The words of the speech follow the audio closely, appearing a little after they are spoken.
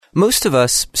Most of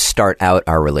us start out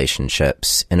our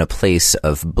relationships in a place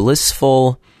of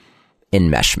blissful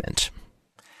enmeshment.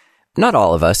 Not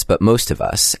all of us, but most of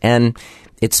us. And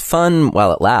it's fun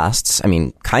while it lasts. I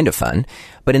mean, kind of fun.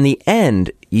 But in the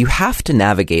end, you have to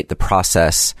navigate the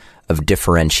process of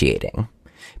differentiating,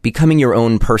 becoming your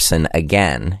own person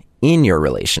again in your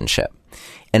relationship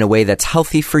in a way that's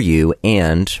healthy for you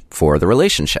and for the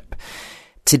relationship.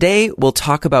 Today, we'll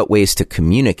talk about ways to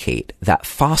communicate that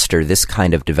foster this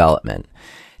kind of development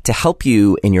to help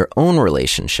you in your own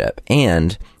relationship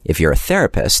and, if you're a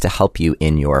therapist, to help you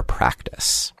in your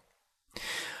practice.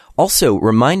 Also,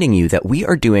 reminding you that we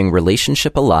are doing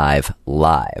Relationship Alive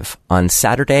live on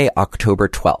Saturday, October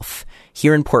 12th,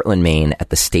 here in Portland, Maine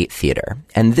at the State Theater.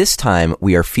 And this time,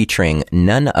 we are featuring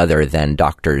none other than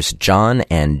Doctors John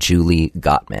and Julie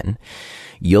Gottman.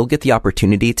 You'll get the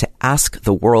opportunity to ask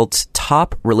the world's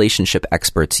top relationship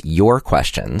experts your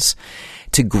questions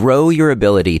to grow your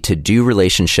ability to do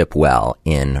relationship well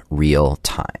in real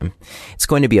time. It's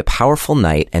going to be a powerful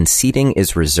night and seating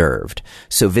is reserved.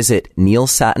 So visit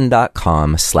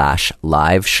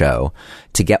neilsattin.com/live show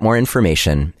to get more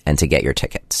information and to get your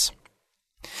tickets.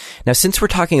 Now, since we're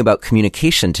talking about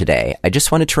communication today, I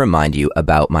just wanted to remind you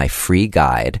about my free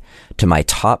guide to my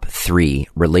top 3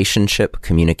 relationship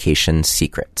communication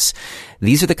secrets.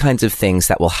 These are the kinds of things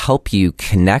that will help you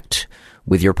connect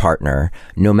with your partner,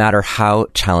 no matter how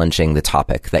challenging the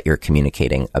topic that you're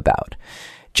communicating about.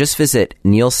 Just visit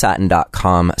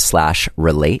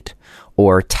neilsattin.com/relate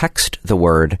or text the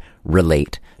word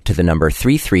relate to the number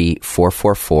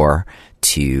 33444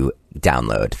 to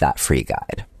download that free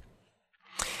guide.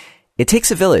 It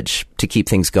takes a village to keep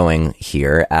things going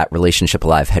here at Relationship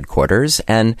Alive headquarters,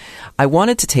 and I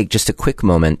wanted to take just a quick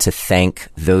moment to thank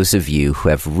those of you who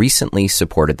have recently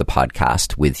supported the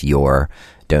podcast with your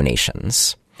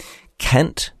donations.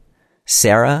 Kent,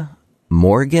 Sarah,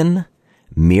 Morgan,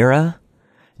 Mira,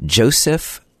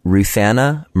 Joseph,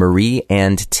 Ruthanna, Marie,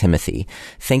 and Timothy.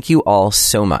 Thank you all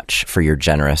so much for your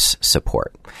generous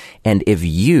support. And if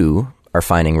you are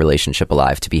finding Relationship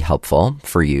Alive to be helpful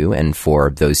for you and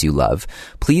for those you love,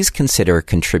 please consider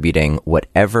contributing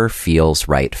whatever feels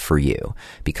right for you,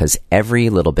 because every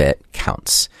little bit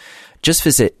counts. Just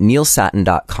visit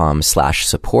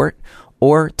neilsattin.com/support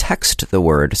or text the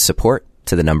word support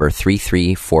to the number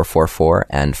 33444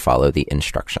 and follow the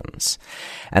instructions.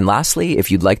 And lastly,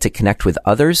 if you'd like to connect with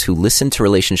others who listen to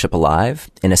Relationship Alive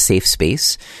in a safe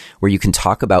space where you can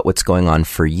talk about what's going on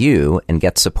for you and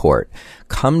get support,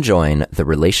 come join the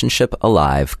Relationship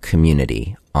Alive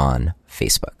community on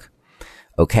Facebook.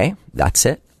 Okay, that's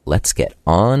it. Let's get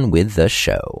on with the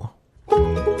show.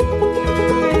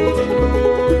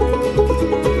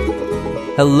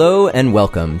 Hello and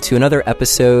welcome to another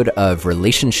episode of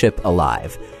Relationship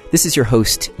Alive. This is your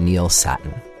host, Neil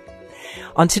Sattin.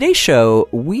 On today's show,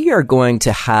 we are going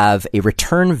to have a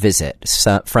return visit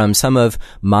from some of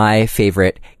my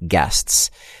favorite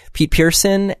guests, Pete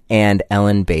Pearson and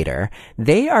Ellen Bader.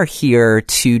 They are here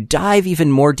to dive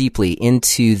even more deeply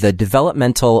into the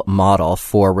developmental model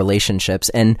for relationships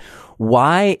and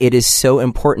why it is so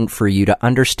important for you to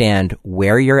understand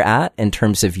where you're at in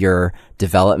terms of your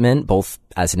development, both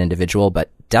as an individual, but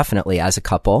definitely as a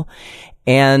couple.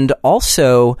 And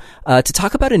also to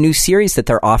talk about a new series that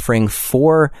they're offering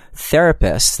for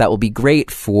therapists that will be great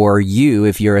for you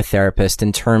if you're a therapist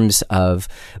in terms of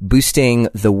boosting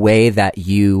the way that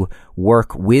you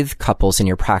work with couples in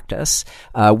your practice.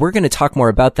 We're going to talk more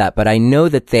about that, but I know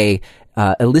that they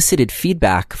elicited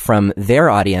feedback from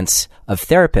their audience of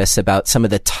therapists about some of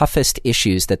the toughest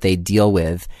issues that they deal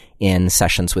with in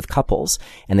sessions with couples.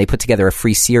 And they put together a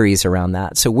free series around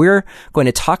that. So we're going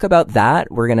to talk about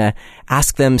that. We're going to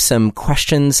ask them some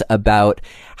questions about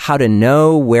how to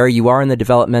know where you are in the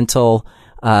developmental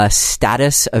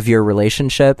status of your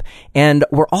relationship. And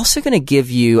we're also going to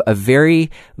give you a very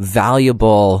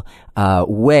valuable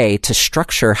way to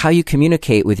structure how you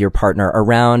communicate with your partner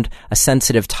around a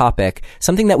sensitive topic,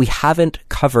 something that we haven't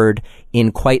covered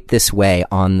in quite this way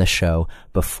on the show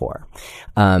before.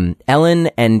 Ellen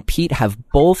and Pete have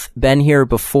both been here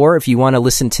before. If you want to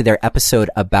listen to their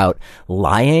episode about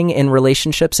lying in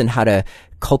relationships and how to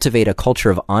cultivate a culture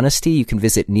of honesty, you can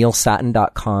visit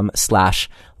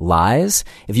neilsattin.com/lies.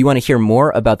 If you want to hear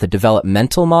more about the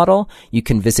developmental model, you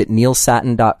can visit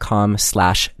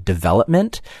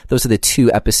neilsattin.com/development. Those are the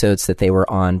 2 episodes that they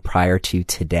were on prior to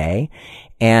today.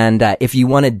 And if you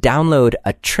want to download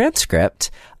a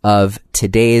transcript of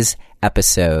today's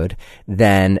episode,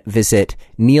 then visit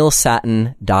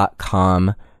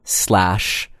neilsattin.com/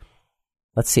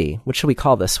 let's see, what should we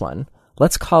call this one?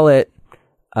 Let's call it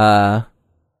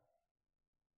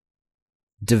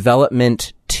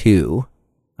Development 2.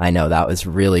 I know that was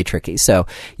really tricky. So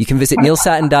you can visit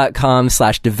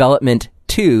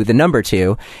neilsattin.com/development2, the number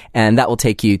 2, and that will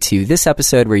take you to this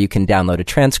episode where you can download a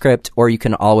transcript, or you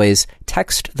can always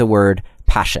text the word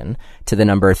passion to the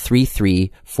number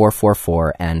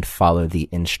 33444 and follow the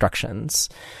instructions.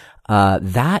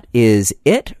 That is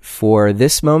it for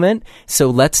this moment. So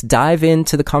let's dive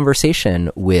into the conversation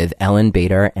with Ellen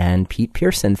Bader and Pete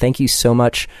Pearson. Thank you so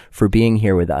much for being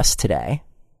here with us today.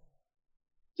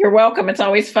 You're welcome. It's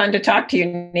always fun to talk to you,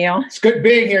 Neil. It's good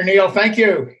being here, Neil. Thank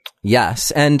you.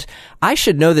 Yes. And I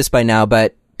should know this by now,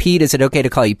 but Pete, is it okay to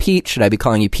call you Pete? Should I be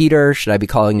calling you Peter? Should I be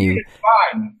calling you? It's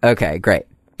fine. Okay, great.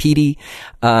 Petey.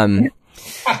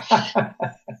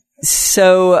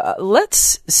 So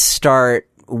let's start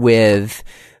with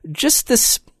just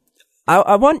this.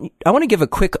 I want to give a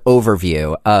quick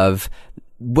overview of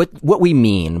what we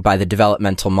mean by the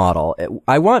developmental model.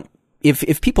 I want,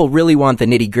 if people really want the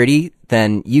nitty gritty,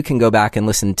 then you can go back and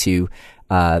listen to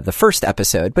the first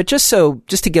episode. But just to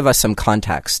give us some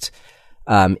context,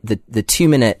 the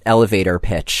 2-minute elevator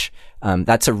pitch.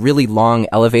 That's a really long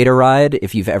elevator ride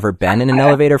if you've ever been in an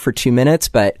elevator for 2 minutes.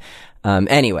 But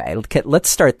anyway, let's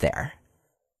start there.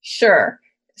 Sure.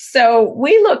 So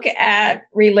we look at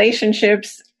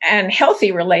relationships and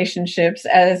healthy relationships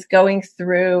as going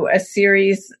through a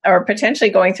series, or potentially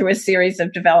going through a series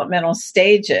of developmental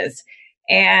stages.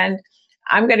 And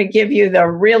I'm going to give you the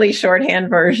really shorthand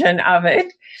version of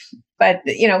it. But,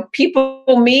 people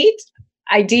meet.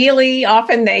 Ideally,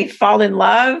 often they fall in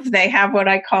love. They have what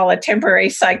I call a temporary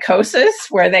psychosis,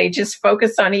 where they just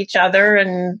focus on each other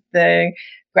and the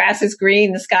grass is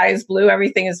green, the sky is blue,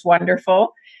 everything is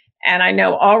wonderful. And I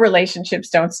know all relationships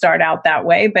don't start out that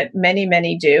way, but many,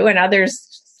 many do. And others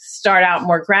start out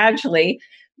more gradually.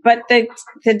 But the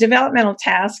developmental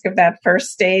task of that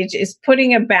first stage is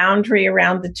putting a boundary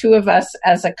around the two of us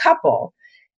as a couple,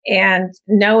 and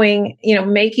knowing,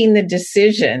 making the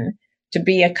decision to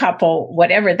be a couple,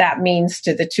 whatever that means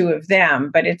to the two of them.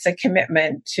 But it's a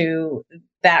commitment to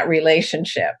that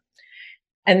relationship.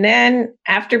 And then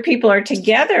after people are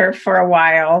together for a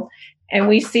while, and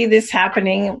we see this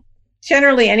happening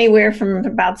generally anywhere from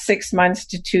about 6 months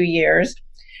to 2 years,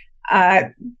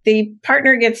 the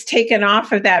partner gets taken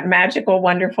off of that magical,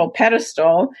 wonderful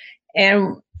pedestal,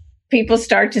 and people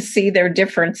start to see their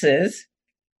differences.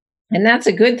 And that's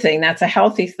a good thing. That's a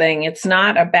healthy thing. It's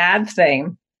not a bad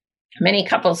thing. Many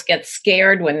couples get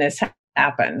scared when this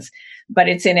happens, but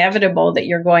it's inevitable that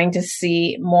you're going to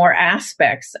see more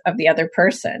aspects of the other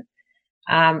person.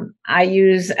 I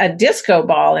use a disco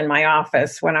ball in my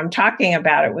office when I'm talking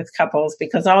about it with couples,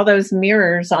 because all those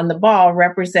mirrors on the ball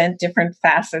represent different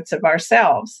facets of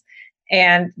ourselves.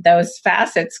 And those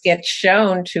facets get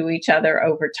shown to each other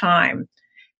over time.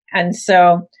 And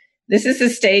so this is a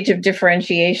stage of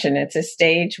differentiation. It's a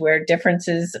stage where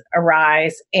differences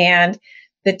arise. And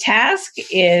the task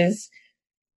is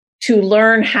to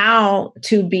learn how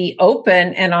to be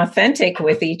open and authentic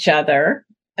with each other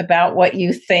about what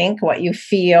you think, what you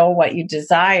feel, what you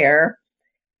desire,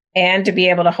 and to be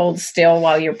able to hold still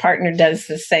while your partner does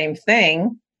the same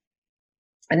thing.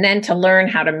 And then to learn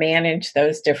how to manage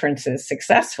those differences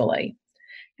successfully.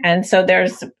 And so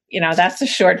there's, that's a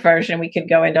short version. We could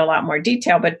go into a lot more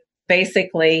detail, but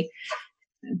basically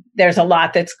there's a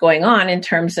lot that's going on in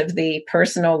terms of the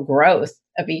personal growth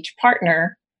of each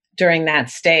partner during that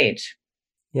stage.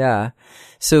 Yeah.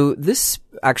 So this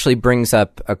actually brings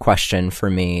up a question for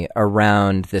me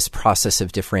around this process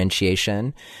of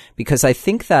differentiation, because I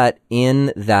think that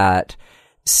in that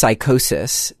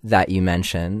psychosis that you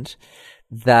mentioned,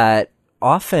 that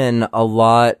often a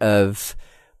lot of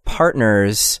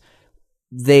partners,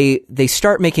 they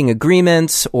start making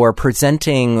agreements or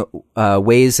presenting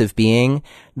ways of being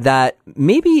that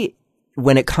maybe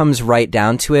when it comes right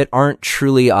down to it aren't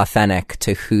truly authentic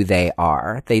to who they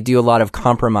are. They do a lot of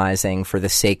compromising for the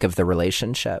sake of the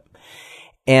relationship.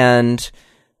 And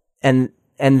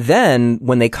then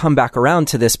when they come back around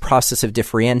to this process of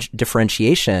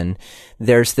differentiation,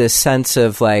 there's this sense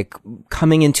of like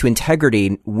coming into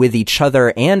integrity with each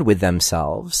other and with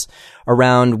themselves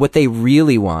around what they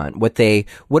really want, what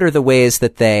are the ways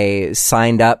that they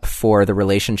signed up for the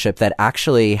relationship that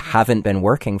actually haven't been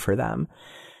working for them.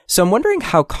 So I'm wondering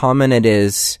how common it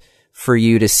is for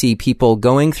you to see people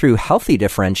going through healthy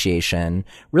differentiation,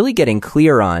 really getting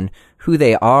clear on who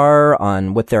they are,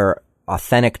 on what their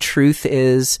authentic truth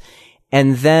is,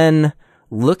 and then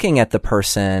looking at the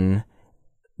person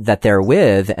that they're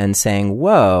with and saying,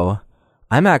 whoa,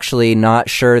 I'm actually not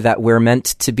sure that we're meant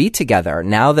to be together.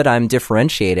 Now that I'm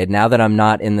differentiated, now that I'm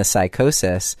not in the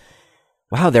psychosis,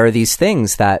 wow, there are these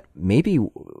things that maybe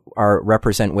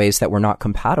represent ways that we're not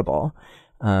compatible.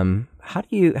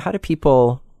 How do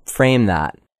people frame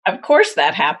that? Of course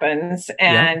that happens.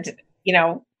 And,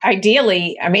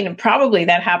 ideally, probably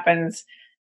that happens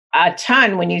a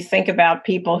ton when you think about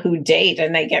people who date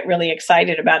and they get really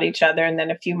excited about each other. And then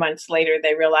a few months later,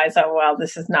 they realize, oh, well,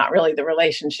 this is not really the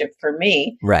relationship for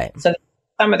me. Right. So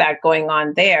some of that going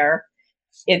on there.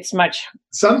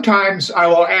 Sometimes I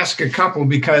will ask a couple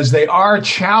because they are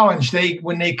challenged.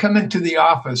 When they come into the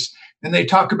office and they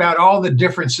talk about all the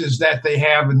differences that they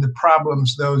have and the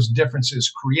problems those differences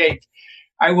create,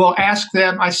 I will ask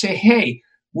them, I say, hey,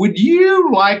 would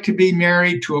you like to be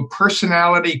married to a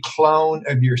personality clone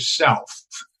of yourself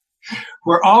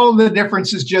where all the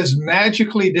differences just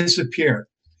magically disappear?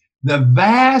 The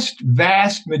vast,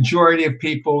 vast majority of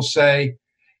people say,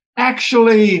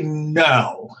 actually,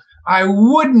 no. I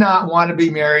would not want to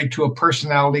be married to a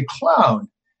personality clone.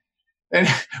 And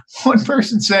one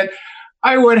person said,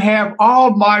 I would have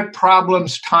all my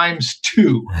problems times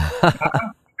 2. I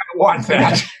want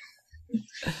that.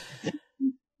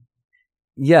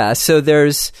 Yeah. So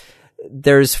there's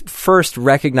first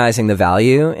recognizing the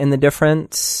value in the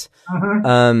difference.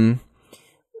 Mm-hmm.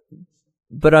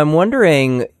 But I'm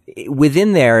wondering,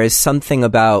 within there is something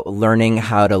about learning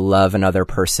how to love another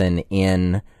person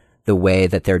in the way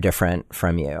that they're different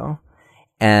from you,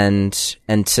 and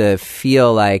to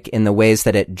feel like in the ways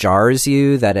that it jars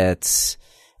you, that it's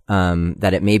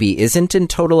that it maybe isn't in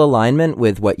total alignment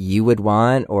with what you would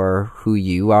want or who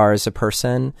you are as a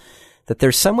person, that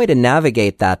there's some way to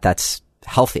navigate that's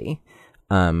healthy,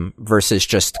 versus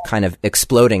just kind of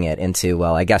exploding it into,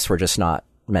 well, I guess we're just not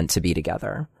meant to be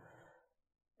together.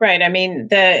 Right.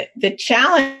 The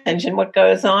challenge and what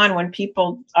goes on when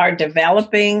people are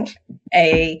developing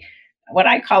what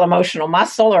I call emotional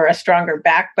muscle or a stronger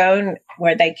backbone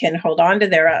where they can hold on to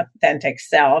their authentic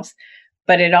selves.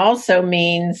 But it also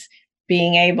means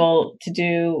being able to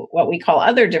do what we call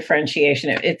other differentiation.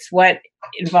 It's what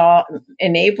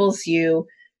enables you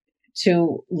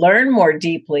to learn more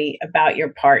deeply about your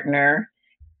partner,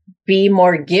 be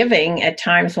more giving at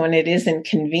times when it isn't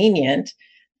convenient,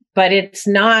 but it's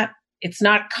not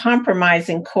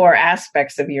compromising core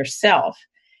aspects of yourself.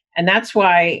 And that's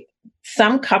why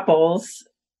some couples,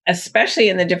 especially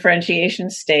in the differentiation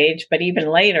stage, but even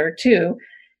later too,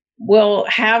 will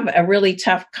have a really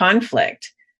tough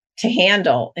conflict to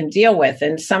handle and deal with.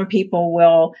 And some people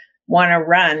will want to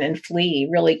run and flee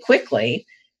really quickly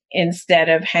instead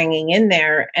of hanging in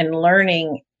there and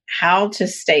learning how to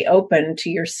stay open to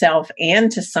yourself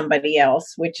and to somebody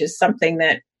else, which is something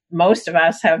that most of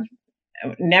us have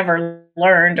never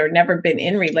learned or never been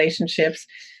in relationships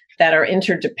that are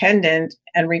interdependent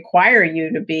and require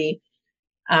you to be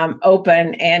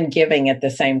open and giving at the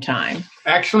same time.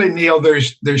 Actually, Neil,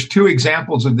 there's 2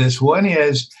 examples of this. One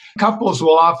is couples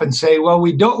will often say, well,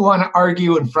 we don't want to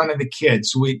argue in front of the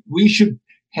kids. We should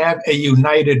have a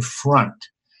united front.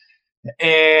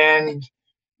 And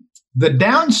the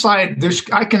downside,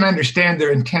 I can understand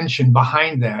their intention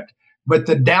behind that, but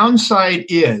the downside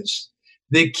is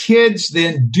the kids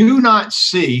then do not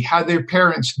see how their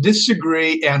parents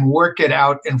disagree and work it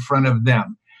out in front of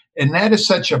them. And that is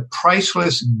such a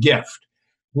priceless gift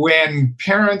when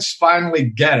parents finally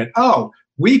get it. Oh,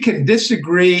 we can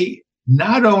disagree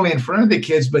not only in front of the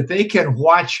kids, but they can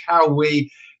watch how we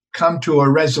come to a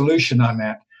resolution on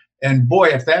that. And boy,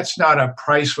 if that's not a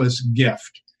priceless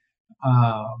gift.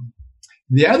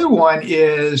 The other one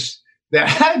is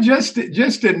that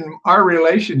just in our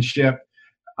relationship,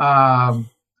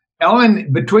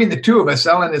 Ellen, between the two of us,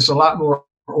 Ellen is a lot more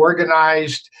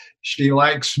organized. She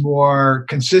likes more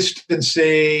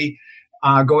consistency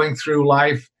going through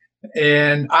life.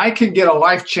 And I can get a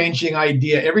life-changing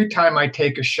idea every time I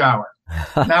take a shower.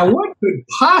 Now, what could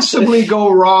possibly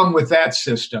go wrong with that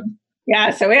system?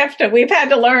 Yeah, so we've had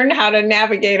to learn how to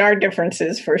navigate our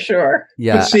differences for sure.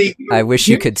 Yeah, see, I wish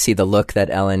you could see the look that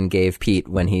Ellen gave Pete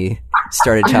when he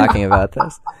started talking about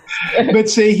this. But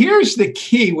see, here's the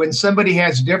key when somebody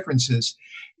has differences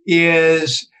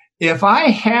is if I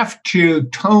have to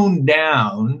tone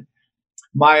down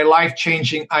my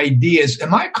life-changing ideas,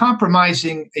 am I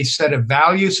compromising a set of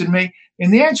values in me?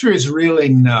 And the answer is really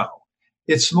no.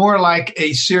 It's more like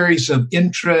a series of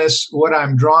interests, what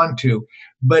I'm drawn to.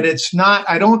 But it's not,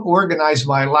 I don't organize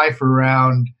my life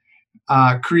around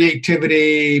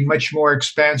creativity, much more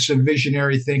expansive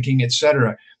visionary thinking,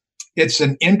 etc. It's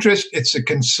an interest, it's a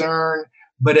concern,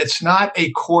 but it's not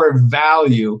a core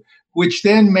value, which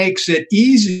then makes it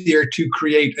easier to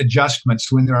create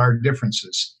adjustments when there are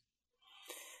differences.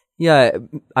 Yeah,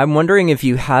 I'm wondering if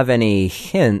you have any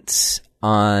hints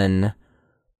on,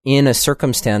 in a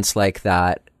circumstance like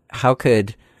that, how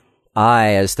could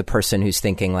I, as the person who's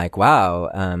thinking like, wow,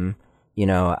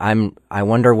 I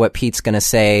wonder what Pete's going to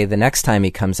say the next time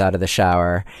he comes out of the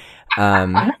shower.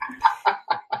 Well,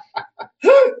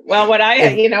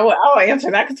 I'll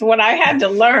answer that, because what I had to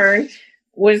learn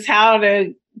was how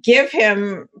to give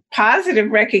him positive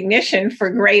recognition for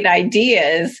great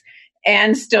ideas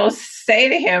and still say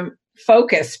to him,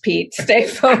 focus, Pete, stay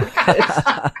focused.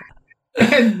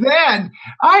 And then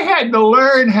I had to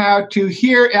learn how to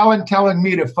hear Ellen telling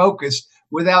me to focus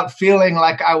without feeling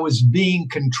like I was being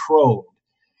controlled.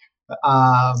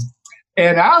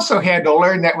 And I also had to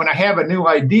learn that when I have a new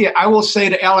idea, I will say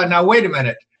to Ellen, now, wait a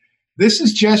minute. This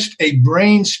is just a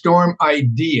brainstorm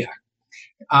idea.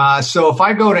 So if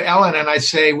I go to Ellen and I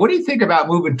say, what do you think about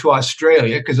moving to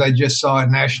Australia? Because I just saw a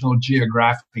National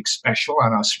Geographic special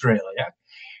on Australia.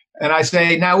 And I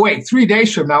say, now, wait, 3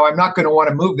 days from now, I'm not going to want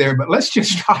to move there, but let's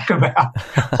just talk about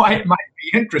why it might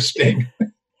be interesting.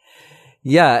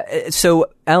 Yeah. So,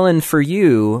 Ellen, for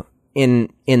you in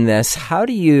this, how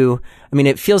do you,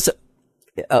 it feels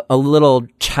a little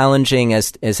challenging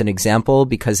as an example,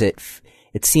 because it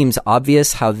seems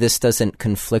obvious how this doesn't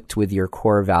conflict with your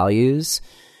core values.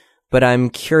 But I'm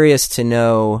curious to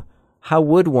know, how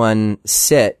would one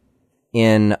sit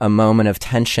in a moment of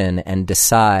tension and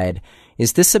decide,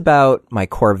 is this about my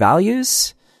core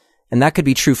values? And that could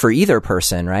be true for either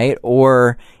person, right?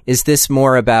 Or is this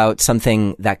more about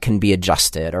something that can be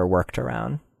adjusted or worked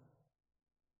around?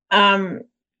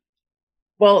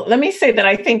 Well, let me say that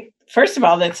I think, first of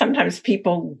all, that sometimes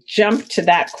people jump to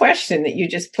that question that you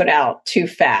just put out too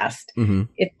fast. Mm-hmm.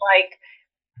 It's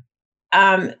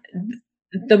like,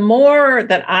 the more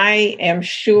that I am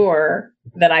sure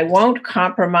that I won't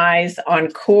compromise on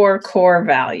core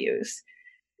values,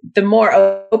 the more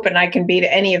open I can be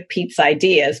to any of Pete's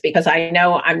ideas, because I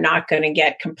know I'm not going to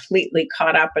get completely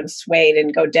caught up and swayed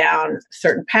and go down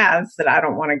certain paths that I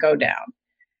don't want to go down.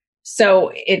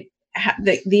 So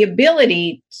the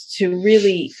ability to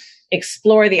really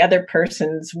explore the other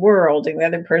person's world and the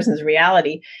other person's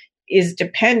reality is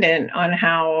dependent on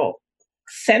how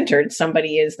centered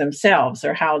somebody is themselves,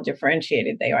 or how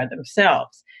differentiated they are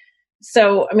themselves.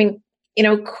 So,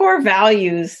 core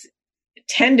values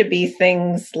tend to be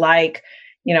things like,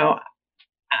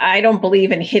 I don't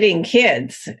believe in hitting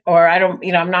kids, or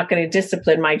I'm not going to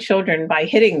discipline my children by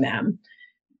hitting them.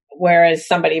 Whereas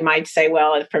somebody might say,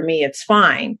 well, for me, it's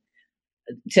fine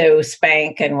to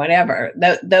spank and whatever.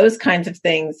 Those kinds of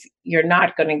things you're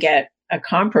not going to get a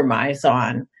compromise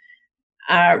on.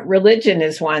 Religion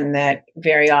is one that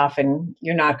very often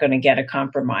you're not going to get a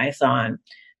compromise on.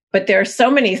 But there are so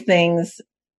many things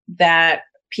that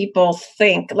people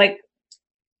think, like,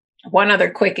 one other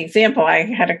quick example, I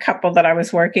had a couple that I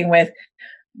was working with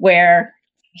where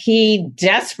he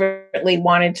desperately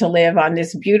wanted to live on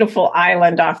this beautiful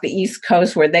island off the East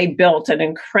Coast where they built an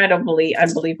incredibly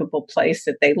unbelievable place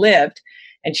that they lived.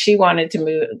 And she wanted to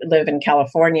live in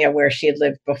California where she had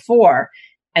lived before.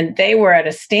 And they were at a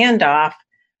standoff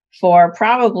for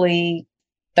probably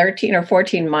 13 or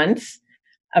 14 months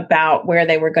about where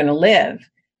they were going to live.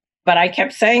 But I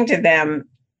kept saying to them,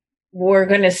 we're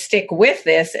going to stick with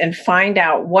this and find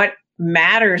out what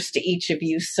matters to each of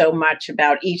you so much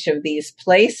about each of these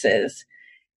places,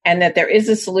 and that there is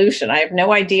a solution. I have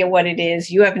no idea what it is.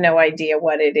 You have no idea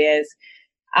what it is.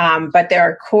 But there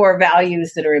are core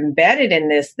values that are embedded in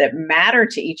this that matter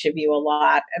to each of you a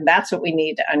lot. And that's what we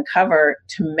need to uncover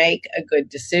to make a good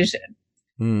decision.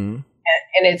 Mm.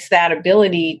 And it's that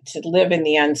ability to live in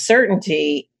the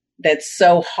uncertainty that's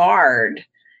so hard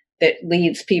that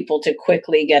leads people to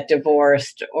quickly get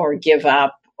divorced or give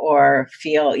up or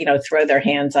feel, throw their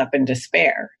hands up in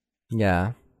despair.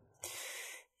 Yeah.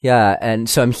 Yeah. And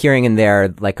so I'm hearing in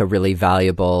there like a really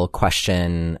valuable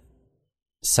question,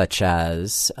 such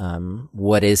as,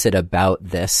 what is it about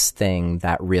this thing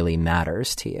that really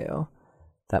matters to you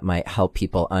that might help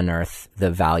people unearth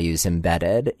the values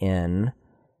embedded in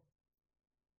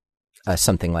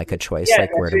something like a choice,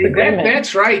 like where to live.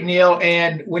 That's right, Neil.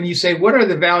 And when you say, what are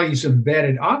the values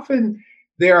embedded? Often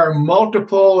there are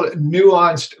multiple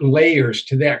nuanced layers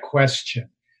to that question.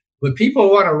 But people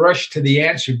want to rush to the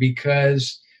answer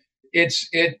because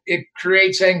it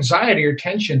creates anxiety or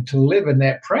tension to live in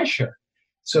that pressure.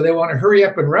 So they want to hurry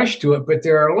up and rush to it. But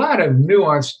there are a lot of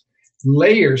nuanced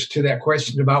layers to that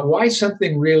question about why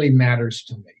something really matters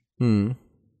to me.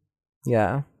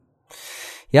 Yeah.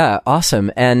 Yeah,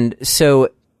 awesome. And so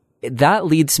that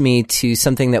leads me to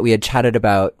something that we had chatted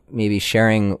about maybe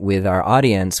sharing with our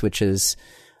audience, which is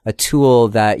a tool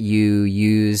that you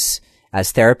use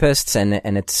as therapists,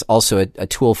 and it's also a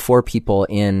tool for people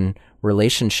in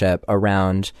relationship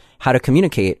around how to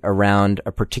communicate around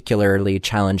a particularly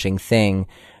challenging thing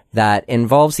that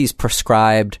involves these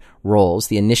prescribed roles,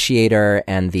 the initiator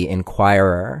and the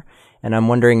inquirer. And I'm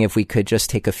wondering if we could just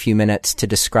take a few minutes to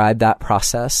describe that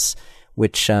process,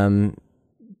 which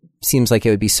seems like it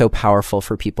would be so powerful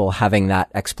for people having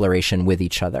that exploration with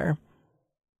each other.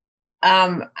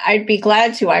 I'd be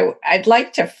glad to. I'd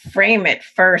like to frame it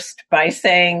first by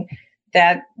saying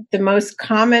that the most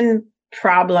common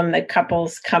problem that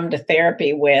couples come to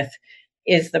therapy with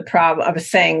is the problem of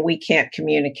saying we can't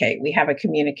communicate. We have a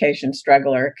communication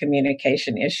struggle or a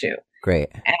communication issue. Great.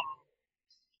 And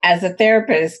as a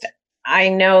therapist, I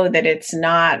know that it's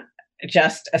not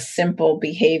just a simple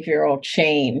behavioral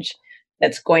change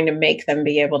that's going to make them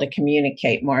be able to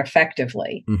communicate more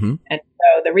effectively. Mm-hmm. And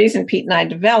so the reason Pete and I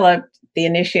developed the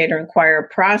initiator inquirer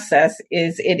process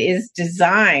is it is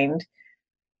designed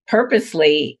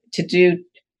purposely to do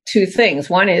two things.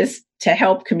 One is to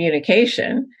help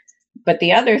communication, but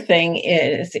the other thing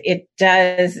is it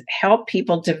does help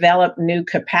people develop new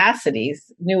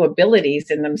capacities, new abilities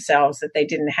in themselves that they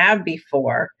didn't have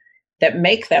before that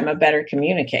make them a better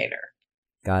communicator.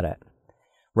 Got it.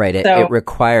 Right. It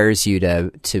requires you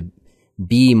to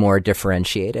be more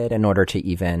differentiated in order to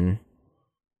even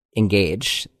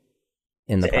engage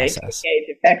in the process.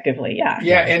 Engage effectively, yeah.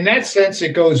 Yeah, in that sense,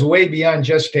 it goes way beyond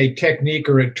just a technique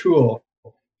or a tool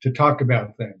to talk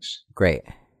about things. Great.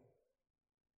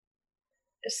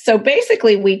 So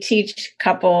basically, we teach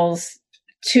couples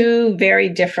two very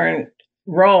different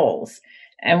roles.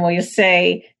 And we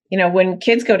say, when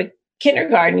kids go to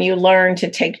kindergarten, you learn to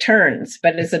take turns.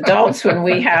 But as adults, when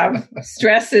we have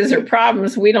stresses or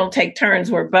problems, we don't take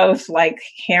turns. We're both like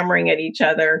hammering at each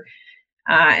other.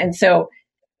 And so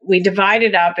we divide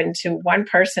it up into one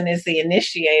person is the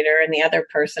initiator and the other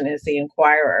person is the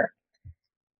inquirer.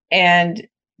 And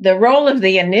the role of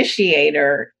the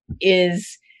initiator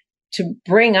is to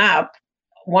bring up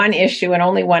one issue and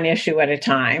only one issue at a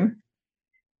time,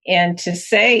 and to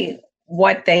say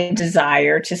what they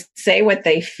desire, to say what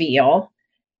they feel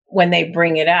when they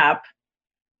bring it up,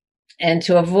 and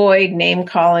to avoid name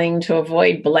calling, to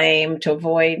avoid blame, to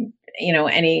avoid,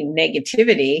 any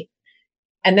negativity.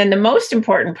 And then the most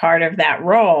important part of that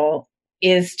role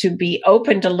is to be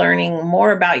open to learning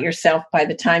more about yourself by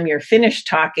the time you're finished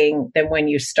talking than when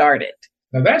you started.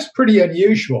 Now, that's pretty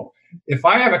unusual. If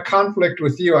I have a conflict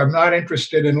with you, I'm not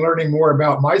interested in learning more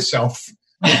about myself.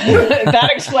 That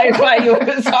explains why it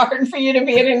was hard for you to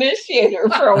be an initiator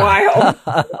for a while.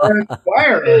 Or an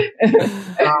inquirer.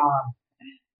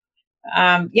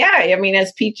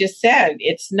 As Pete just said,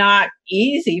 it's not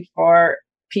easy for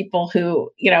people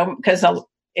who, because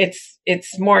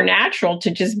it's more natural to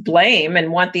just blame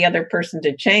and want the other person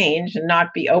to change and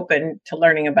not be open to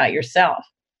learning about yourself.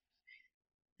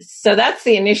 So that's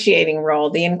the initiating role.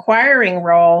 The inquiring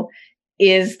role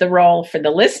is the role for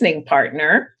the listening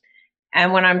partner.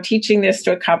 And when I'm teaching this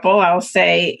to a couple, I'll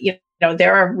say,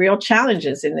 there are real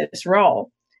challenges in this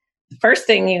role. The first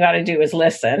thing you got to do is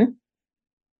listen.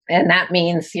 And that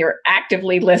means you're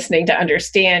actively listening to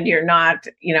understand. You're not,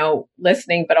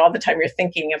 listening, but all the time you're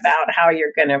thinking about how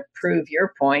you're going to prove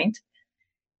your point.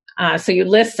 So you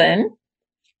listen.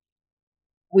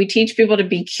 We teach people to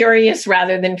be curious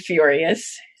rather than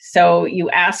furious. So you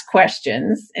ask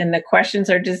questions, and the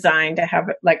questions are designed to have,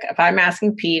 like, if I'm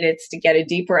asking Pete, it's to get a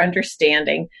deeper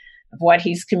understanding of what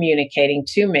he's communicating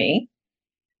to me.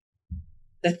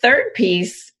 The third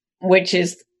piece, which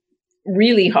is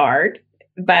really hard,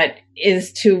 but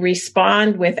is to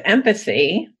respond with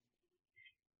empathy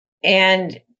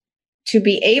and to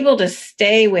be able to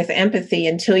stay with empathy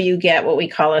until you get what we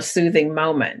call a soothing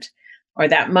moment, or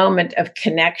that moment of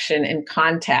connection and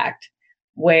contact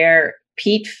where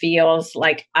Pete feels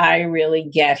like I really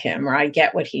get him, or I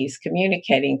get what he's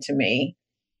communicating to me,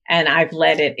 and I've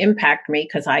let it impact me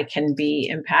because I can be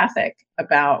empathic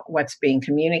about what's being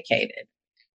communicated.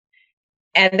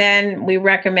 And then we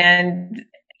recommend,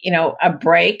 a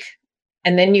break,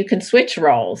 and then you can switch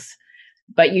roles,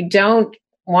 but you don't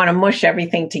want to mush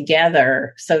everything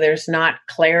together so there's not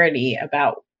clarity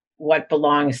about what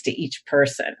belongs to each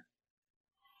person.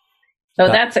 So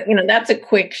that's a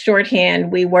quick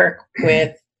shorthand. We work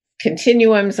with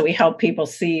continuums. So we help people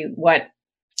see what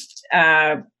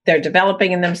they're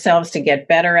developing in themselves to get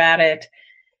better at it.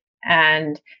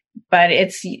 But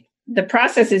the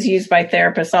process is used by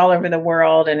therapists all over the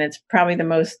world, and it's probably the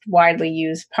most widely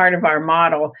used part of our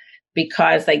model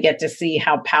because they get to see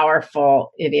how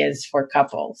powerful it is for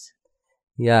couples.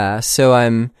 Yeah. So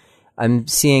I'm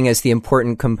seeing as the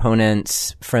important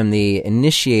components from the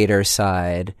initiator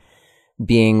side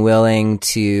being willing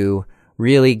to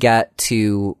really get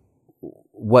to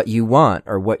what you want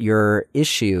or what your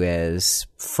issue is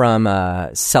from a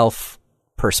self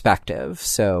perspective.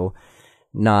 So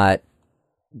not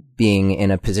being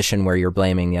in a position where you're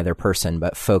blaming the other person,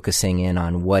 but focusing in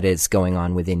on what is going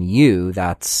on within you,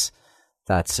 that's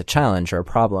a challenge or a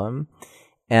problem.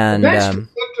 And that's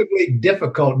relatively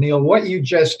difficult, Neil. What you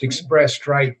just expressed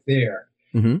right there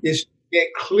is to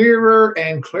get clearer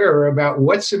and clearer about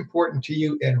what's important to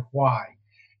you and why.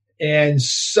 And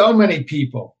so many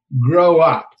people grow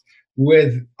up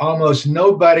with almost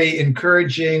nobody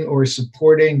encouraging or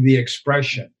supporting the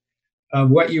expression of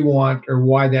what you want or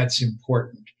why that's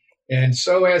important. And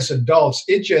so as adults,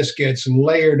 it just gets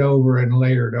layered over and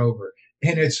layered over.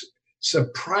 And it's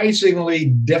surprisingly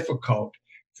difficult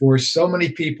for so many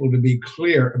people to be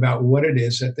clear about what it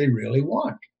is that they really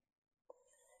want.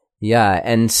 Yeah.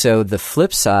 And so the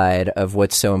flip side of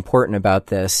what's so important about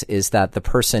this is that the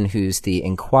person who's the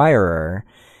inquirer,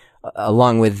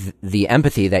 along with the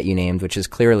empathy that you named, which is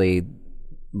clearly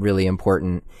really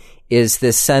important, is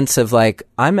this sense of like,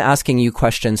 I'm asking you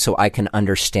questions so I can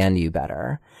understand you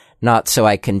better, not so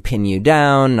I can pin you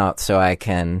down, not so I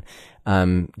can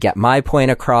get my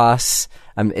point across.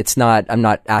 I'm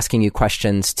not asking you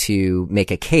questions to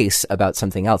make a case about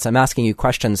something else. I'm asking you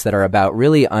questions that are about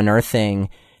really unearthing,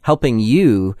 helping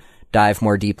you dive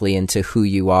more deeply into who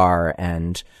you are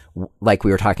and, like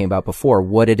we were talking about before,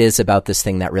 what it is about this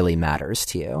thing that really matters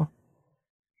to you.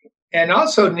 And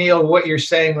also, Neil, what you're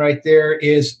saying right there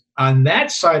is, on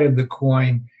that side of the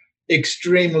coin,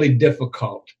 extremely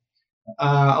difficult.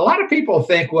 A lot of people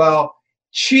think, well,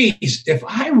 geez, if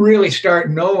I really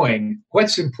start knowing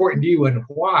what's important to you and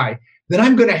why, then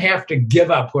I'm going to have to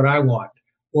give up what I want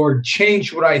or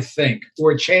change what I think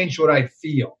or change what I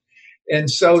feel. And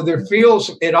so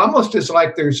it almost is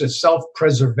like there's a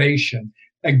self-preservation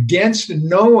against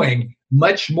knowing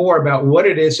much more about what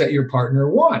it is that your partner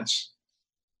wants.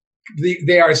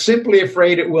 They are simply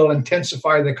afraid it will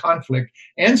intensify the conflict,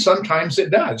 and sometimes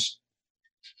it does.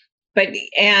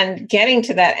 And getting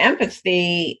to that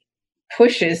empathy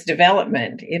pushes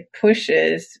development. It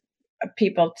pushes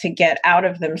people to get out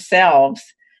of themselves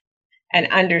and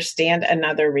understand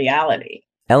another reality.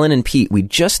 Ellen and Pete, we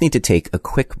just need to take a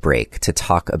quick break to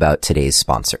talk about today's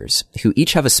sponsors, who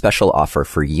each have a special offer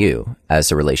for you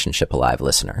as a Relationship Alive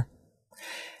listener.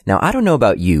 Now, I don't know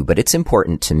about you, but it's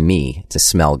important to me to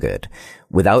smell good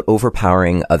without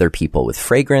overpowering other people with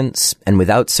fragrance and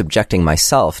without subjecting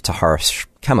myself to harsh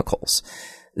chemicals.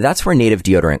 That's where Native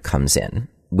deodorant comes in,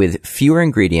 with fewer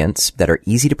ingredients that are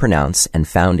easy to pronounce and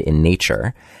found in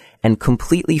nature, and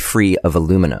completely free of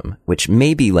aluminum, which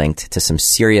may be linked to some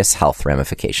serious health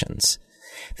ramifications.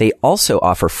 They also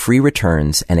offer free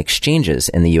returns and exchanges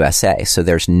in the USA, so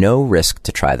there's no risk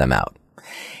to try them out.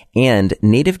 And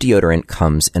Native deodorant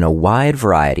comes in a wide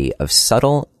variety of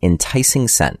subtle, enticing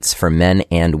scents for men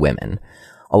and women,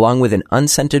 along with an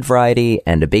unscented variety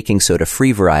and a baking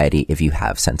soda-free variety if you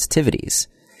have sensitivities.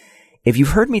 If you've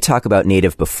heard me talk about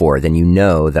Native before, then you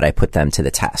know that I put them to the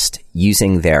test,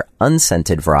 using their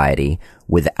unscented variety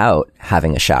without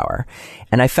having a shower.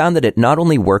 And I found that it not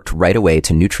only worked right away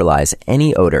to neutralize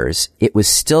any odors, it was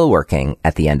still working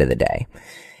at the end of the day.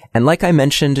 And like I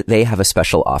mentioned, they have a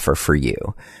special offer for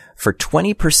you. For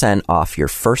 20% off your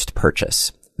first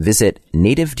purchase, visit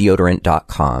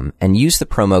nativedeodorant.com and use the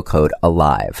promo code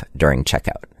ALIVE during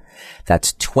checkout.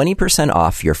 That's 20%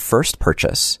 off your first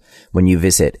purchase when you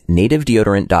visit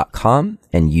nativedeodorant.com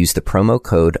and use the promo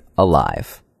code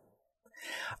ALIVE.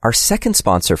 Our second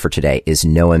sponsor for today is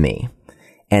Noemi,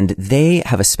 and they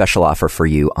have a special offer for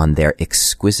you on their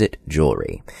exquisite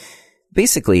jewelry.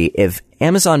 Basically, if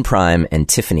Amazon Prime and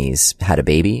Tiffany's had a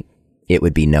baby, it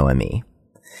would be Noemi.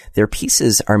 Their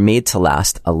pieces are made to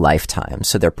last a lifetime,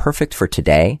 so they're perfect for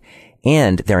today,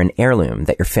 and they're an heirloom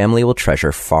that your family will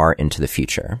treasure far into the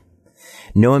future.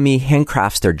 Noemi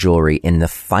handcrafts their jewelry in the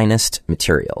finest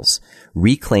materials,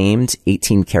 reclaimed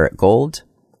 18-karat gold,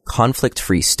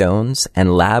 conflict-free stones,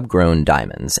 and lab-grown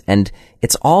diamonds, and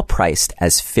it's all priced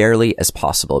as fairly as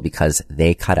possible because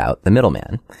they cut out the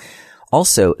middleman.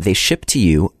 Also, they ship to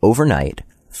you overnight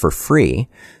for free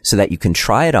so that you can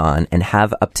try it on and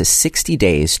have up to 60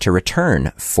 days to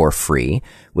return for free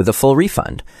with a full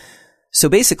refund. So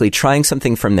basically, trying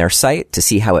something from their site to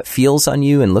see how it feels on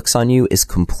you and looks on you is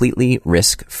completely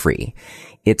risk-free.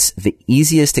 It's the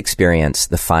easiest experience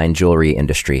the fine jewelry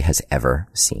industry has ever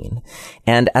seen.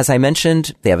 And as I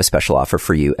mentioned, they have a special offer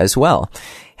for you as well.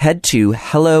 Head to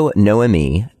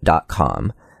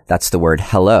hellonoemi.com. That's the word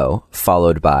hello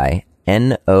followed by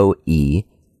NOEMIE.com,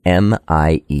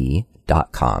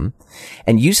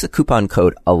 and use the coupon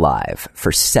code ALIVE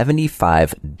for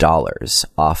 $75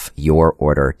 off your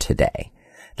order today.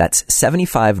 That's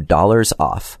 $75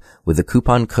 off with the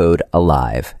coupon code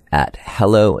ALIVE at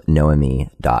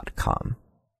hellonoemi.com.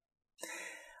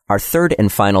 Our third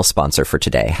and final sponsor for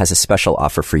today has a special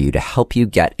offer for you to help you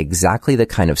get exactly the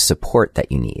kind of support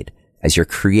that you need as you're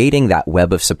creating that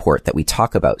web of support that we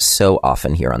talk about so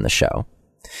often here on the show.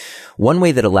 One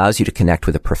way that allows you to connect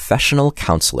with a professional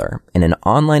counselor in an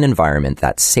online environment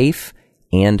that's safe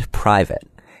and private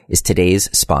is today's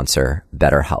sponsor,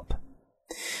 BetterHelp.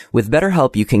 With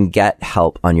BetterHelp, you can get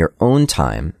help on your own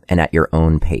time and at your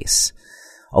own pace.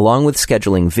 Along with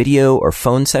scheduling video or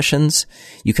phone sessions,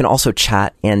 you can also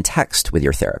chat and text with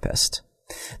your therapist.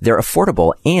 They're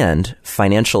affordable and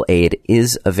financial aid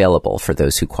is available for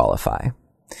those who qualify.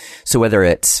 So whether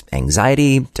it's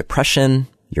anxiety, depression,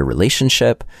 your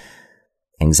relationship,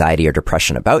 anxiety or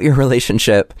depression about your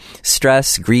relationship,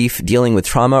 stress, grief, dealing with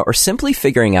trauma, or simply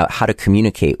figuring out how to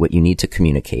communicate what you need to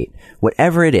communicate,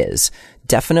 whatever it is,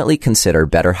 definitely consider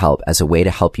BetterHelp as a way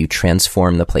to help you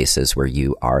transform the places where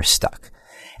you are stuck.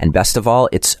 And best of all,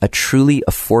 it's a truly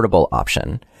affordable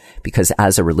option because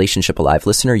as a Relationship Alive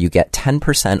listener, you get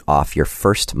 10% off your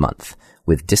first month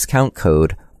with discount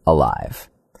code ALIVE.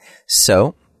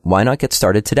 So why not get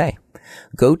started today?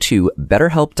 Go to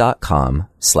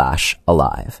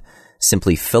betterhelp.com/alive.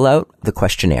 Simply fill out the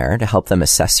questionnaire to help them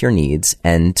assess your needs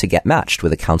and to get matched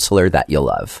with a counselor that you'll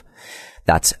love.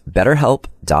 That's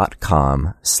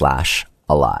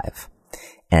betterhelp.com/alive.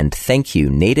 And thank you,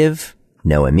 Native,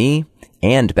 Noemi,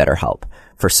 and BetterHelp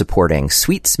for supporting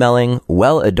sweet-smelling,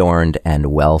 well-adorned, and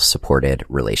well-supported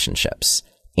relationships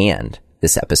and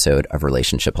this episode of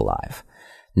Relationship Alive.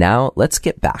 Now, let's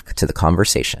get back to the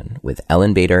conversation with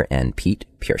Ellen Bader and Pete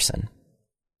Pearson.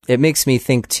 It makes me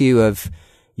think, too, of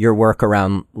your work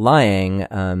around lying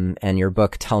and your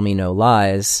book, Tell Me No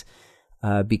Lies,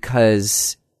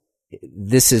 because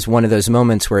this is one of those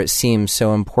moments where it seems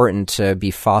so important to be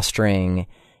fostering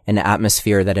an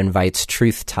atmosphere that invites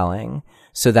truth-telling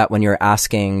so that when you're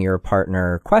asking your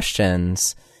partner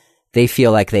questions, they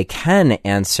feel like they can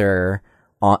answer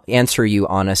you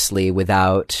honestly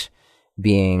without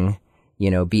being,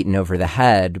 beaten over the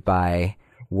head by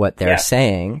what they're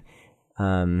saying,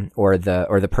 or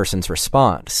the person's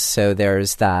response. So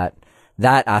there's that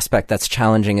aspect that's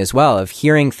challenging as well of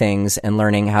hearing things and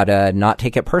learning how to not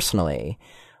take it personally,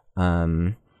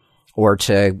 or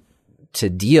to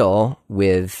deal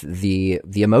with the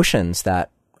emotions that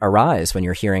arise when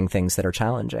you're hearing things that are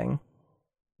challenging.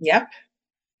 Yep.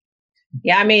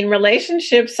 Yeah, I mean,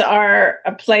 relationships are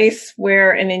a place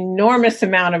where an enormous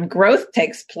amount of growth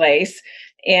takes place.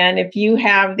 And if you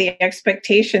have the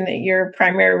expectation that your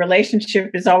primary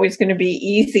relationship is always going to be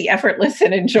easy, effortless,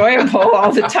 and enjoyable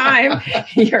all the time,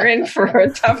 you're in for a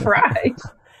tough ride.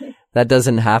 That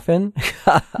doesn't happen?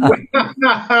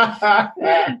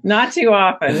 Not too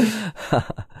often.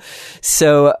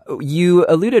 So you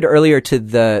alluded earlier to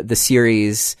the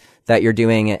series that you're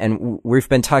doing, and we've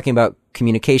been talking about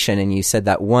communication, and you said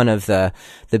that one of the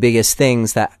biggest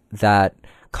things that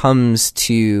comes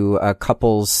to a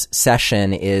couple's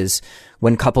session is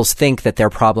when couples think that their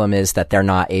problem is that they're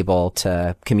not able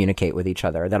to communicate with each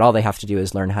other, that all they have to do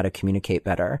is learn how to communicate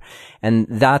better. And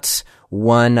that's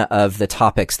one of the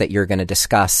topics that you're going to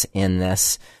discuss in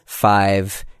this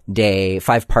 5-part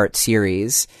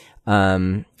series.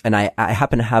 And I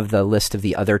happen to have the list of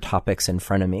the other topics in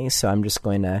front of me, so I'm just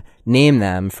going to name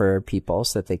them for people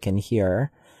so that they can hear.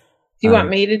 Do you want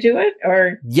me to do it,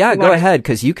 or? Yeah, go ahead,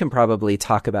 because you can probably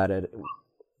talk about it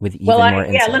with even more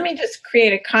insight. Yeah, let me just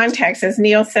create a context. As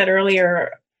Neil said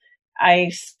earlier,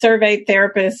 I surveyed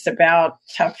therapists about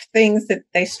tough things that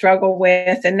they struggle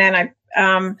with, and then I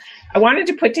wanted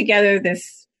to put together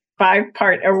this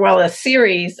 5-part, a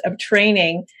series of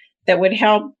training that would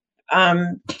help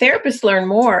therapists learn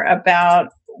more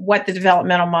about what the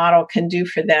developmental model can do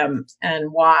for them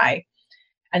and why.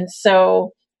 And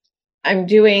so I'm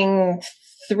doing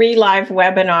 3 live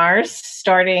webinars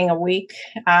starting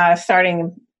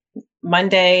starting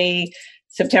Monday,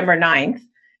 September 9th,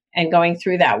 and going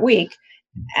through that week.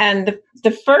 And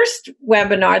the first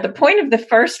webinar, the point of the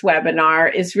first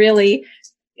webinar is really,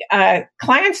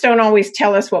 clients don't always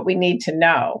tell us what we need to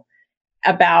know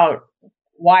about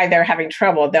why they're having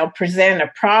trouble. They'll present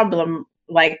a problem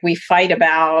like we fight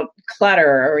about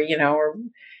clutter, or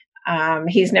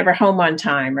he's never home on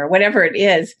time, or whatever it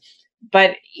is.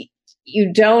 But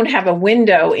you don't have a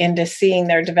window into seeing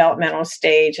their developmental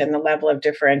stage and the level of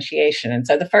differentiation. And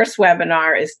so the first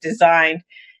webinar is designed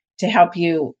to help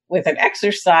you with an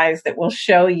exercise that will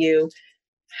show you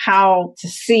how to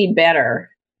see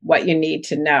better what you need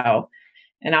to know.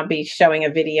 And I'll be showing a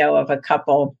video of a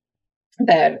couple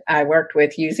that I worked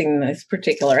with using this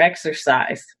particular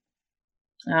exercise.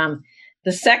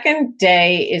 The second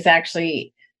day is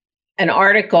actually an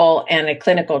article and a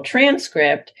clinical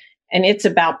transcript, and it's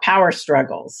about power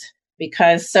struggles,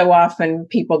 because so often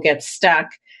people get stuck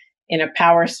in a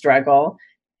power struggle.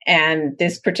 And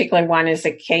this particular one is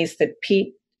a case that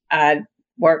Pete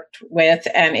worked with,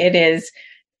 and it is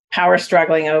power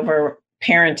struggling over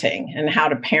parenting and how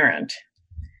to parent.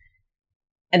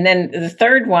 And then the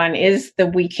third one is the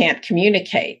we can't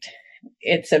communicate.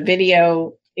 It's a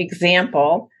video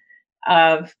example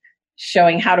of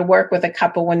showing how to work with a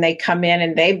couple when they come in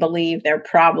and they believe their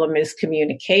problem is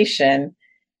communication,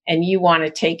 and you want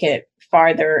to take it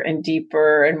farther and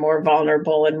deeper and more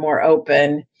vulnerable and more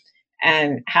open.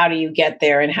 And how do you get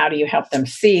there, and how do you help them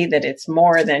see that it's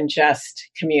more than just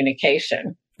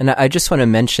communication? And I just want to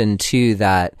mention too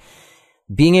that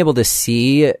being able to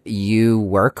see you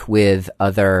work with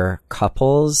other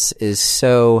couples is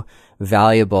so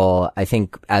valuable, I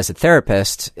think, as a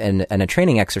therapist and a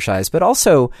training exercise, but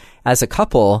also as a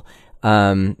couple,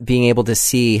 being able to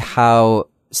see how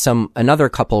another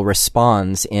couple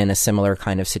responds in a similar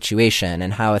kind of situation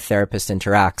and how a therapist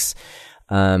interacts.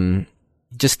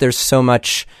 Just there's so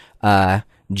much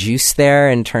juice there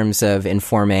in terms of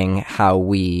informing how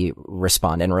we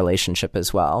respond in relationship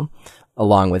as well,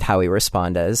 along with how we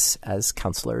respond as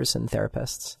counselors and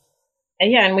therapists.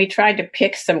 Yeah, and we tried to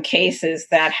pick some cases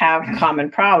that have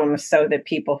common problems so that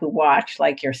people who watch,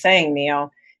 like you're saying,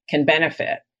 Neil, can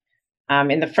benefit.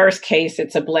 In the first case,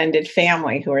 it's a blended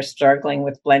family who are struggling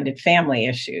with blended family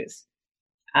issues.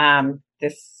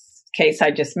 This case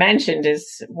I just mentioned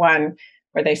is one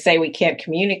where they say we can't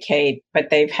communicate, but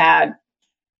they've had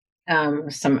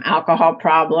some alcohol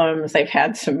problems. They've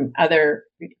had some other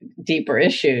deeper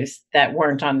issues that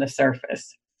weren't on the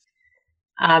surface.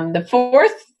 The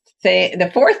fourth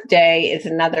day is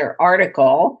another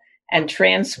article and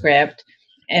transcript,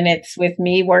 and it's with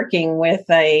me working with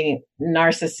a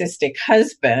narcissistic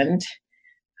husband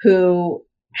who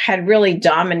had really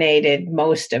dominated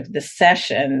most of the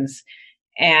sessions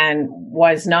and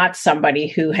was not somebody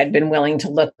who had been willing to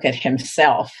look at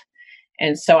himself.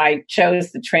 And so I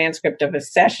chose the transcript of a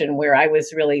session where I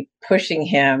was really pushing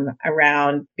him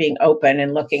around being open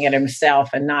and looking at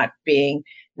himself and not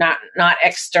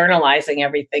externalizing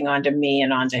everything onto me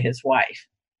and onto his wife.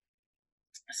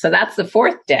 So that's the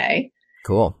fourth day.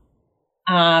 Cool.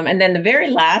 And then the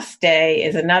very last day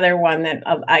is another one that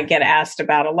I get asked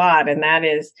about a lot. And that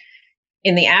is,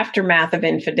 in the aftermath of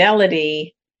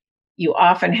infidelity, you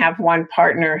often have one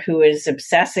partner who is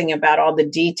obsessing about all the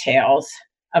details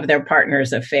of their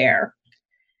partner's affair.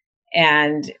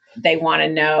 And they want to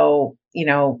know,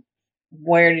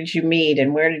 where did you meet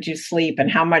and where did you sleep and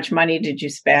how much money did you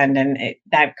spend? And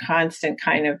that constant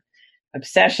kind of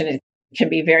obsession, it can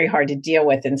be very hard to deal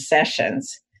with in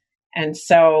sessions. And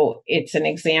so it's an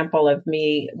example of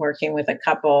me working with a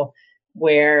couple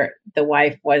where the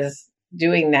wife was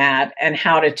doing that and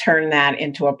how to turn that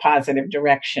into a positive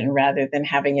direction rather than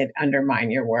having it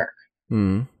undermine your work.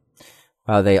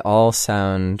 Wow, they all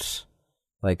sound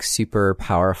like super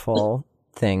powerful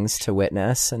things to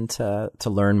witness and to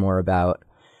learn more about.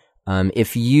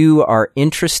 If you are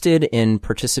interested in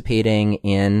participating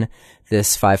in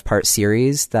this 5-part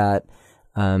series that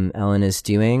Ellen is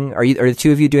doing, are the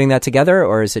two of you doing that together,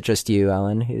 or is it just you,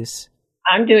 Ellen,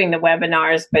 I'm doing the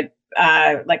webinars, but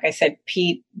like I said,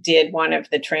 Pete did one of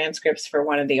the transcripts for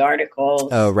one of the articles.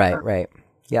 Oh, right.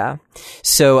 Yeah.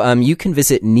 So you can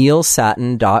visit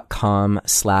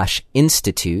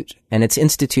neilsattin.com/institute. And it's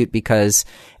institute because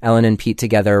Ellen and Pete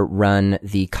together run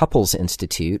the Couples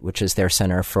Institute, which is their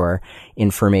center for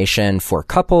information for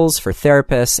couples, for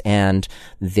therapists, and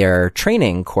their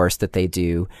training course that they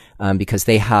do, because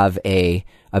they have a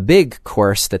big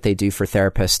course that they do for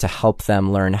therapists to help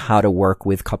them learn how to work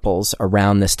with couples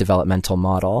around this developmental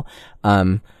model.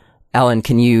 Ellen,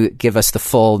 can you give us the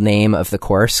full name of the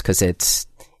course? Because it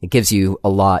gives you a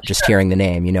lot just hearing the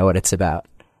name. You know what it's about.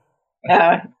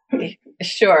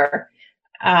 Sure.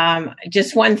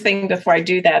 Just one thing before I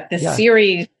do that, the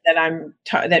series that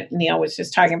that Neil was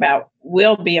just talking about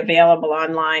will be available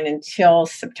online until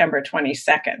September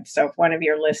 22nd. So if one of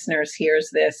your listeners hears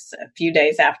this a few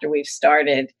days after we've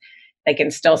started, they can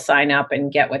still sign up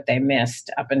and get what they missed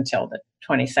up until the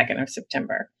 22nd of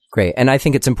September. Great. And I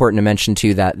think it's important to mention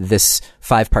too that this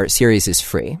 5-part series is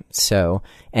free. So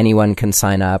anyone can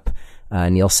sign up,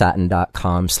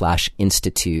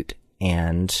 neilsattin.com/institute,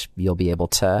 and you'll be able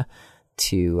to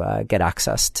get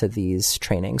access to these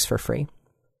trainings for free.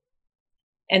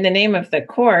 And the name of the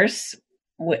course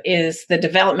is The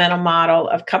Developmental Model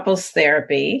of Couples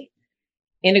Therapy,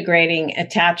 Integrating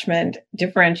Attachment,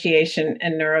 Differentiation,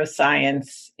 and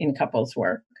Neuroscience in Couples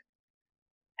Work.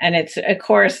 And it's, of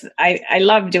course, I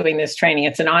love doing this training.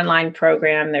 It's an online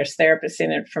program. There's therapists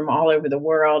in it from all over the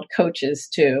world, coaches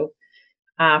too,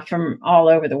 from all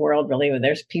over the world, really.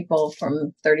 There's people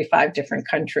from 35 different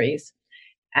countries.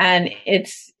 And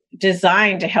it's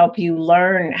designed to help you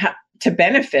learn how to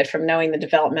benefit from knowing the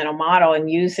developmental model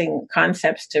and using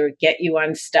concepts to get you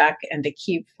unstuck and to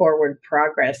keep forward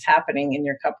progress happening in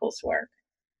your couples work.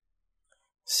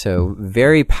 So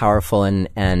very powerful.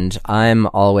 And I'm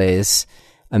always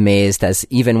amazed as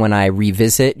even when I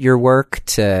revisit your work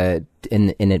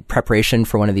in preparation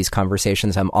for one of these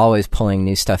conversations, I'm always pulling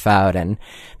new stuff out and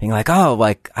being like, oh,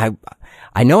 like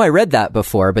I know I read that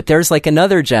before, but there's like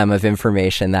another gem of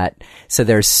information so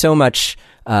there's so much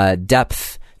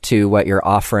depth to what you're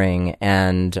offering.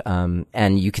 And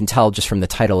you can tell just from the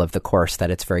title of the course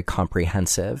that it's very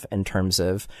comprehensive in terms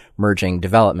of merging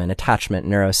development, attachment,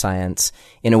 neuroscience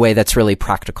in a way that's really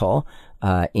practical,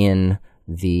 in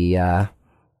the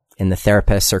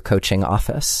therapist or coaching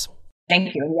office.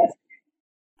 Thank you. Yes.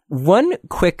 One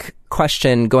quick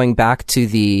question going back to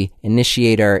the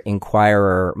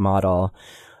initiator-inquirer model.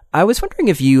 I was wondering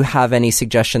if you have any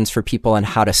suggestions for people on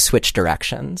how to switch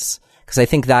directions, because I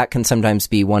think that can sometimes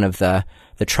be one of the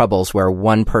troubles where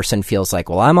one person feels like,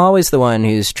 well, I'm always the one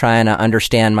who's trying to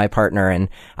understand my partner and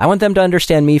I want them to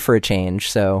understand me for a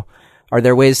change. So are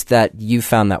there ways that you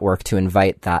found that work to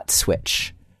invite that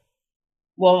switch?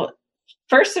 Well,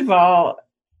 first of all,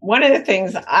 one of the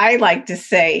things I like to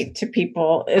say to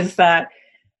people is that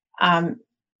the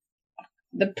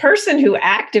person who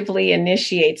actively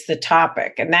initiates the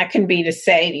topic, and that can be to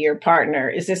say to your partner,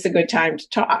 is this a good time to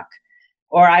talk?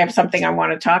 Or I have something I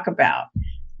want to talk about.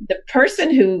 The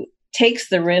person who takes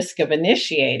the risk of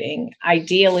initiating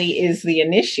ideally is the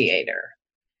initiator.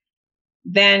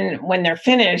 Then when they're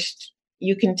finished,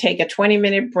 you can take a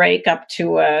 20-minute break up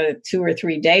to a 2 or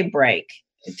 3 day break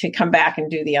to come back and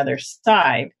do the other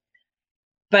side.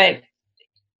 But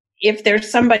if there's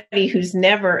somebody who's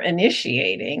never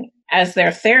initiating, as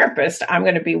their therapist, I'm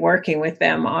going to be working with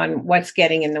them on what's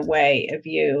getting in the way of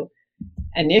you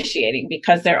initiating,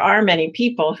 because there are many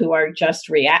people who are just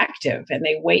reactive and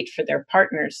they wait for their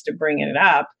partners to bring it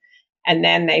up. And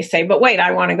then they say, but wait,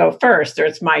 I want to go first, or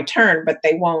it's my turn, but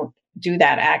they won't do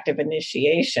that active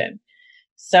initiation.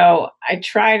 So I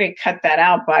try to cut that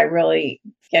out by really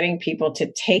getting people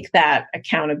to take that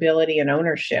accountability and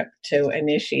ownership to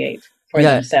initiate for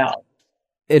themselves.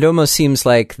 It almost seems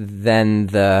like then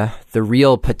the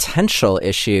real potential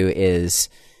issue is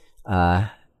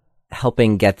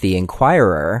helping get the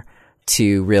inquirer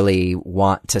to really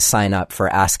want to sign up for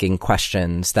asking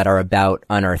questions that are about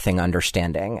unearthing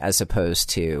understanding as opposed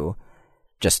to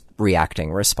just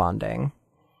reacting, responding.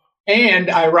 And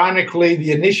ironically,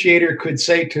 the initiator could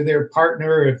say to their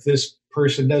partner, if this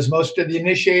person does most of the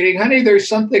initiating, honey, there's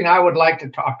something I would like to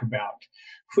talk about,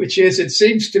 which is, it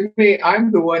seems to me,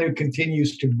 I'm the one who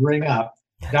continues to bring up ...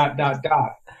 And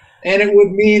it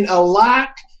would mean a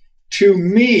lot to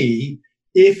me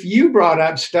if you brought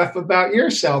up stuff about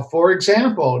yourself, for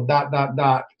example, ...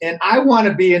 And I want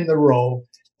to be in the role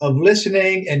of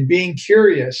listening and being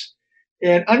curious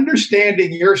and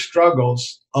understanding your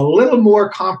struggles a little more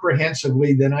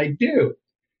comprehensively than I do.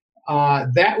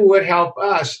 That would help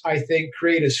us, I think,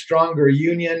 create a stronger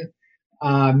union,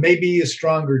 maybe a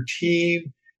stronger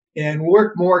team, and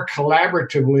work more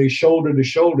collaboratively, shoulder to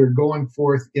shoulder, going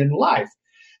forth in life.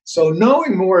 So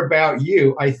knowing more about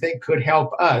you, I think, could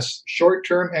help us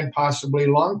short-term and possibly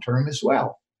long-term as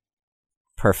well.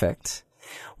 Perfect.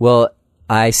 Well,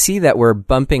 I see that we're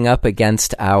bumping up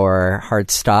against our hard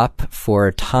stop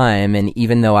for time. And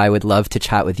even though I would love to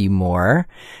chat with you more,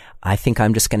 I think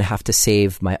I'm just going to have to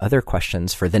save my other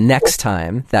questions for the next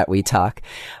time that we talk.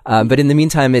 But in the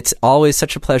meantime, it's always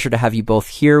such a pleasure to have you both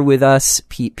here with us.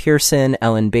 Pete Pearson,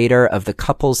 Ellen Bader of the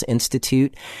Couples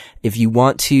Institute. If you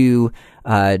want to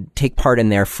take part in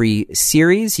their free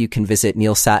series, you can visit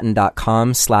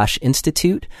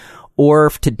neilsattin.com/institute. Or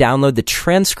to download the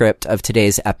transcript of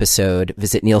today's episode,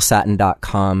 visit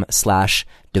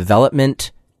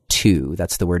neilsattin.com/development2.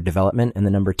 That's the word development and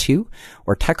the number 2.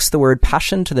 Or text the word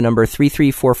passion to the number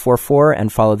 33444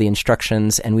 and follow the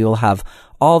instructions. And we will have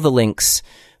all the links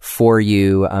for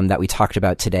you that we talked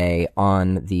about today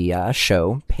on the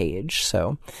show page.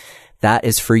 So that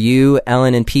is for you,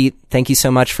 Ellen and Pete. Thank you so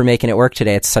much for making it work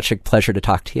today. It's such a pleasure to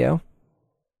talk to you.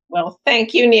 Well,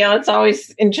 thank you, Neil. It's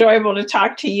always enjoyable to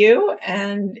talk to you.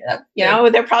 And,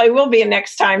 there probably will be a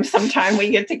next time sometime we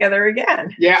get together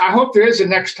again. Yeah, I hope there is a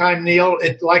next time, Neil.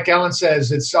 Like Ellen says,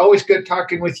 it's always good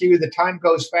talking with you. The time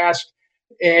goes fast.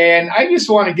 And I just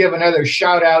want to give another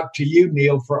shout out to you,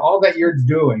 Neil, for all that you're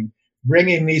doing,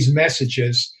 bringing these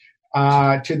messages.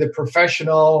 to the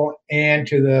professional and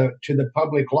to the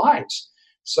public lives.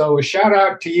 So a shout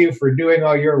out to you for doing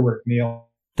all your work, Neil.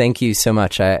 Thank you so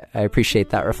much. I appreciate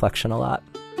that reflection a lot.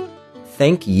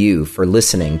 Thank you for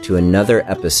listening to another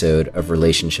episode of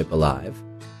Relationship Alive.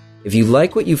 If you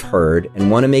like what you've heard and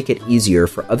want to make it easier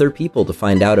for other people to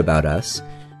find out about us,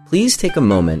 please take a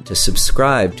moment to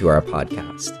subscribe to our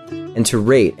podcast and to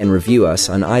rate and review us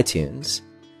on iTunes.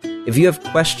 If you have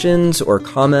questions or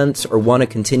comments or want to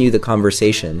continue the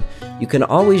conversation, you can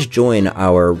always join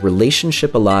our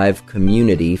Relationship Alive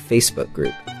community Facebook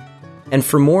group. And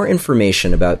for more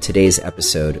information about today's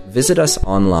episode, visit us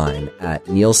online at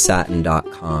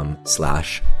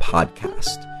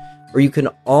neilsattin.com/podcast. Or you can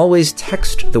always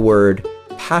text the word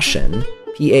PASSION,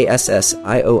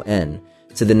 PASSION,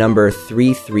 to the number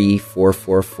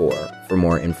 33444 for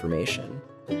more information.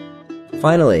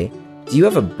 Finally, do you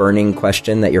have a burning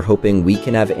question that you're hoping we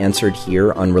can have answered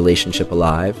here on Relationship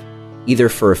Alive, either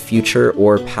for a future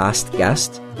or past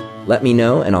guest? Let me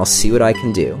know and I'll see what I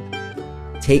can do.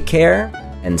 Take care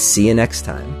and see you next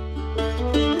time.